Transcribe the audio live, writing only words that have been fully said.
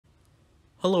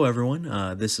Hello everyone,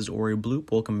 this is Ori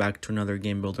Bloop. Welcome back to another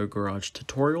Game Builder Garage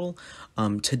tutorial.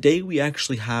 Today we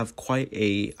actually have quite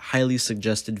a highly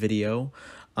suggested video.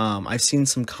 I've seen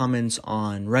some comments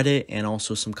on Reddit and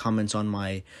also some comments on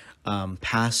my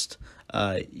past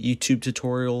YouTube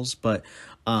tutorials, but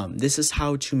this is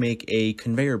how to make a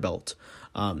conveyor belt.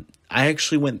 I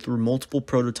actually went through multiple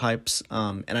prototypes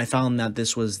and I found that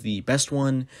this was the best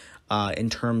one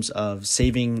in terms of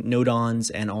saving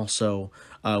nodons and also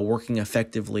working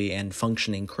effectively and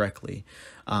functioning correctly.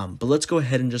 But let's go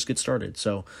ahead and just get started.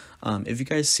 So if you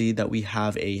guys see that we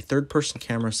have a third-person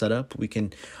camera set up, we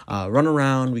can run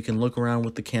around, we can look around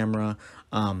with the camera.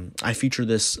 I feature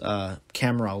this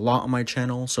camera a lot on my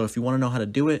channel, so if you want to know how to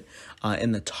do it,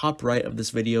 in the top right of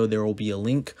this video there will be a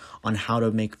link on how to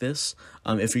make this.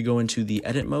 If you go into the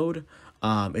edit mode,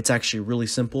 it's actually really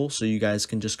simple, so you guys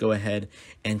can just go ahead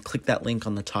and click that link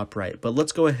on the top right. But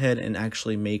let's go ahead and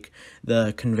actually make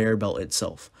the conveyor belt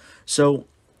itself. So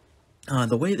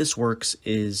the way this works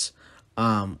is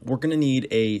we're going to need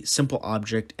a simple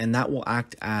object, and that will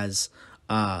act as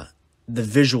the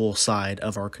visual side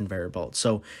of our conveyor belt.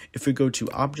 So if we go to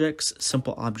Objects,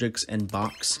 Simple Objects, and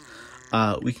Box,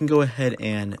 we can go ahead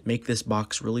and make this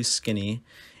box really skinny.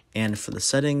 And for the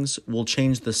settings, we'll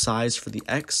change the size for the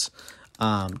X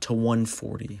to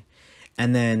 140.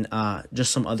 And then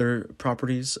just some other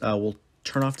properties, we'll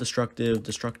turn off destructive,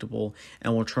 destructible,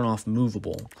 and we'll turn off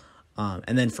movable.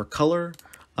 And then for color,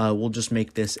 we'll just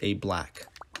make this a black.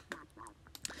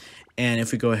 And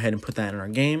if we go ahead and put that in our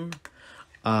game,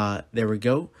 there we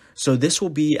go. So this will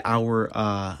be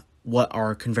our what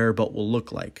our conveyor belt will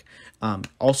look like.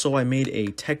 Also, I made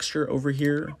a texture over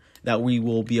here that we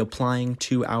will be applying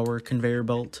to our conveyor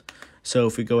belt. So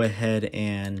if we go ahead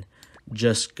and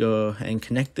just go and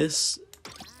connect this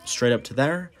straight up to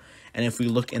there, and if we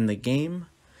look in the game,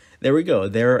 there we go,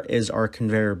 there is our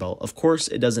conveyor belt. Of course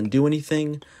it doesn't do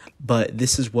anything, but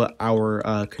this is what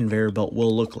our conveyor belt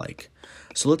will look like.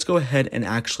 So let's go ahead and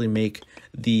actually make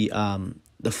the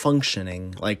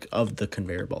functioning of the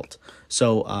conveyor belt.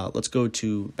 So let's go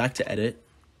back to edit,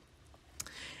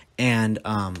 and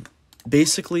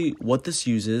basically what this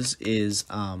uses is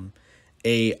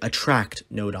a attract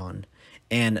nodon.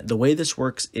 And the way this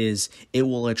works is it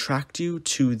will attract you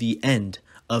to the end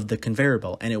of the conveyor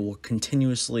belt, and it will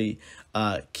continuously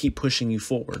keep pushing you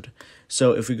forward.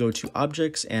 So if we go to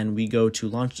Objects and we go to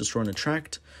Launch, Destroy, and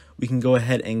Attract, we can go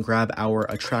ahead and grab our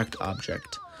attract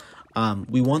object.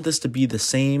 We want this to be the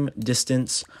same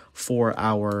distance for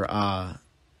our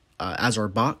as our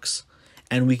box,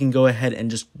 and we can go ahead and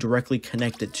just directly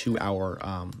connect it to our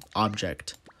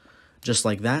object, just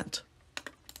like that.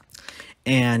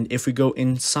 And if we go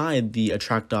inside the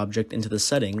attract object into the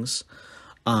settings,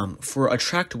 for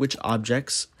attract which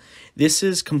objects, this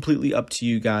is completely up to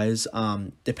you guys.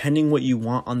 Depending what you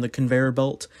want on the conveyor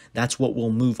belt, that's what will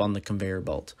move on the conveyor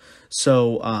belt.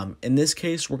 So in this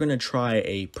case, we're going to try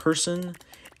a person,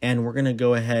 and we're going to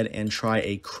go ahead and try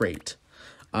a crate.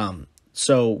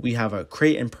 So we have a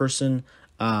crate and person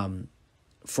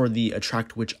for the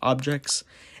attract which objects.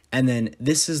 And then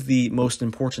this is the most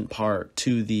important part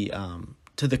to the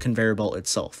conveyor belt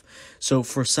itself. So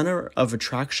for center of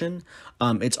attraction,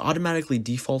 it's automatically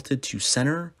defaulted to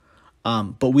center,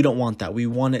 but we don't want that. We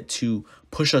want it to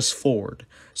push us forward.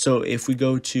 So if we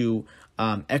go to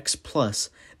X plus,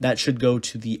 that should go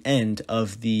to the end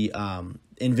of the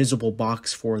invisible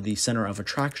box for the center of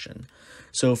attraction.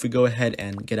 So if we go ahead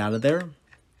and get out of there,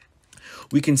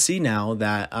 we can see now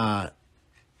that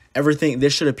everything,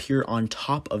 this should appear on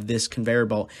top of this conveyor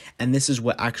belt, and this is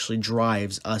what actually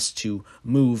drives us to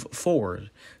move forward.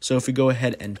 So if we go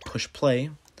ahead and push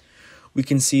play, we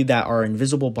can see that our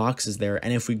invisible box is there,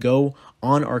 and if we go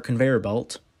on our conveyor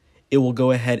belt, it will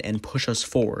go ahead and push us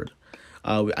forward.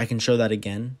 I can show that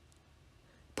again.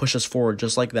 Push us forward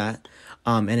just like that.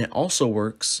 And it also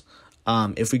works,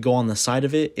 if we go on the side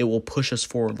of it, it will push us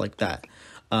forward like that.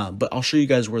 But I'll show you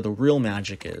guys where the real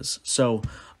magic is. So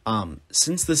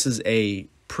since this is a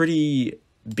pretty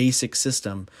basic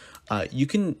system, you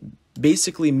can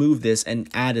basically move this and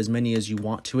add as many as you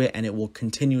want to it, and it will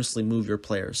continuously move your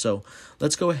player. So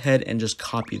let's go ahead and just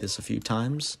copy this a few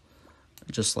times,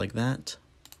 just like that.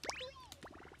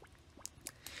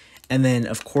 And then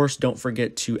of course don't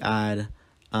forget to add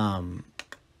the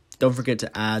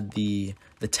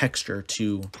texture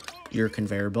to your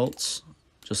conveyor belts,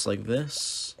 just like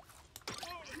this.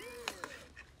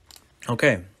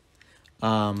 Okay,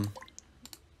 I'll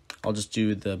just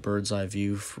do the bird's eye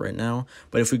view for right now.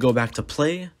 But if we go back to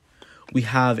play, we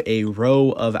have a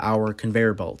row of our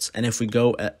conveyor belts. And if we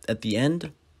go at the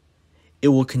end, it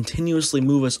will continuously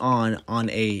move us on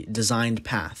a designed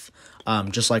path.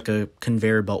 just like a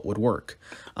conveyor belt would work.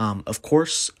 Of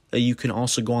course, you can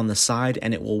also go on the side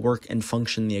and it will work and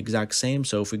function the exact same.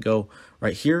 So if we go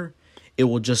right here, it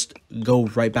will just go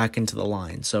right back into the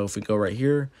line. So if we go right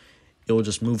here, it will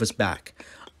just move us back.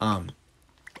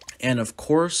 And of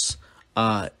course,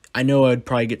 I know I'd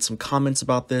probably get some comments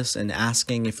about this and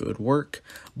asking if it would work,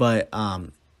 but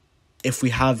if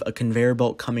we have a conveyor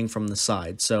belt coming from the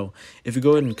side. So if we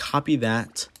go ahead and copy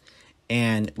that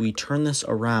and we turn this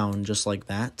around just like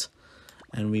that,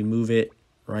 and we move it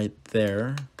right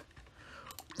there,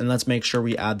 and let's make sure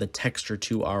we add the texture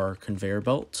to our conveyor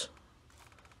belt.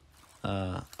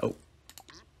 There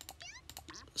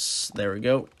we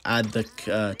go. Add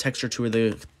the texture to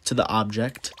the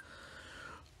object.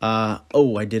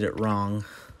 Oh, I did it wrong.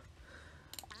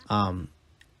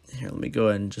 Here, let me go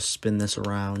ahead and just spin this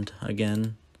around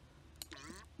again,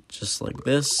 just like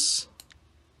this,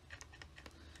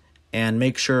 and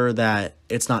make sure that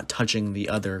it's not touching the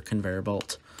other conveyor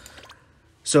belt.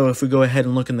 So if we go ahead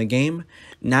and look in the game,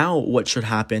 now what should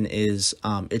happen is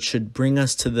it should bring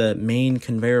us to the main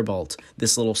conveyor belt,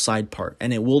 this little side part,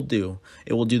 and it will do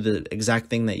the exact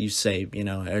thing that you say, you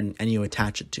know, and you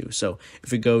attach it to. So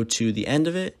if we go to the end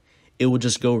of it, it will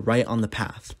just go right on the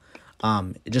path.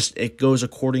 It goes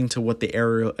according to what the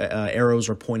arrows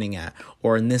are pointing at,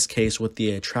 or in this case, what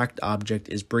the attract object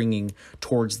is bringing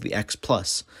towards the X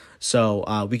plus.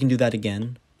 So we can do that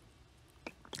again.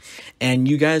 And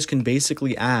you guys can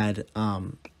basically add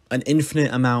an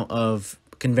infinite amount of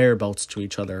conveyor belts to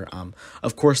each other.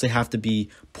 Of course, they have to be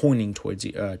pointing towards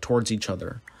each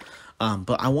other.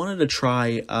 But I wanted to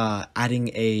try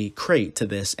adding a crate to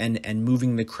this and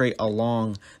moving the crate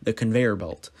along the conveyor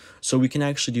belt. So we can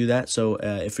actually do that. So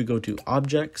if we go to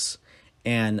objects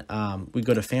and we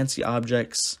go to fancy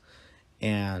objects,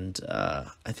 and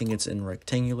I think it's in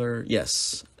rectangular.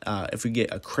 Yes. If we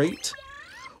get a crate,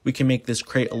 we can make this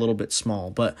crate a little bit small,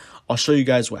 but I'll show you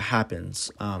guys what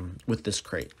happens with this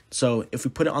crate. So if we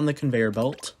put it on the conveyor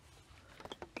belt,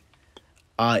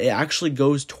 it actually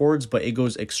goes towards, but it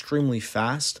goes extremely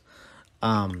fast.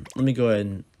 Let me go ahead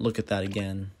and look at that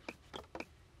again.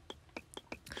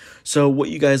 So what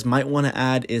you guys might want to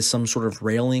add is some sort of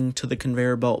railing to the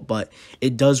conveyor belt, but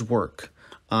it does work.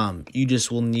 You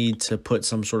just will need to put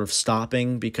some sort of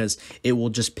stopping because it will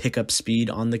just pick up speed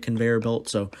on the conveyor belt.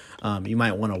 So you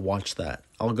might want to watch that.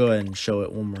 I'll go ahead and show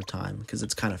it one more time because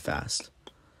it's kind of fast.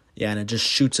 Yeah, and it just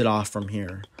shoots it off from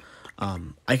here.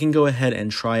 I can go ahead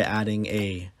and try adding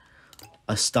a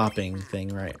stopping thing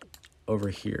right over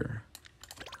here.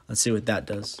 Let's see what that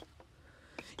does.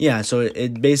 Yeah, so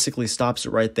it basically stops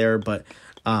it right there, but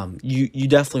you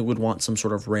definitely would want some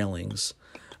sort of railings.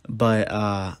 But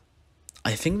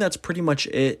I think that's pretty much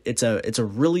it. It's a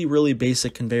really, really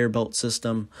basic conveyor belt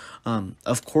system.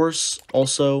 Of course,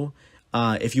 also,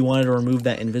 if you wanted to remove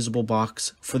that invisible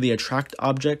box for the attract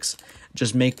objects,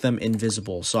 just make them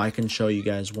invisible. So I can show you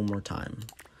guys one more time.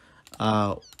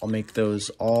 I'll make those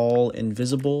all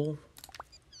invisible,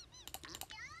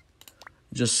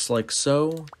 just like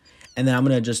so. And then I'm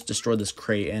going to just destroy this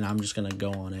crate, and I'm just going to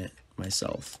go on it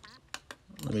myself.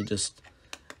 Let me just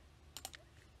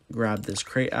grab this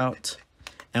crate out,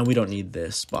 and we don't need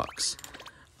this box.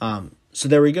 So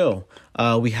there we go.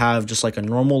 We have just like a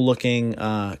normal looking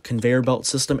conveyor belt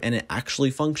system, and it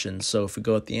actually functions. So if we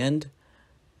go at the end,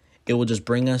 it will just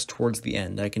bring us towards the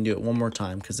end. I can do it one more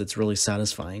time because it's really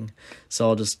satisfying. So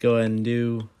I'll just go ahead and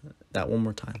do that one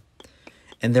more time.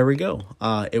 And there we go.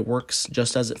 It works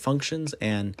just as it functions,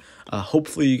 and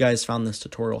hopefully you guys found this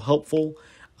tutorial helpful.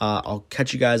 I'll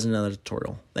catch you guys in another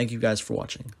tutorial. Thank you guys for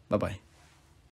watching. Bye-bye.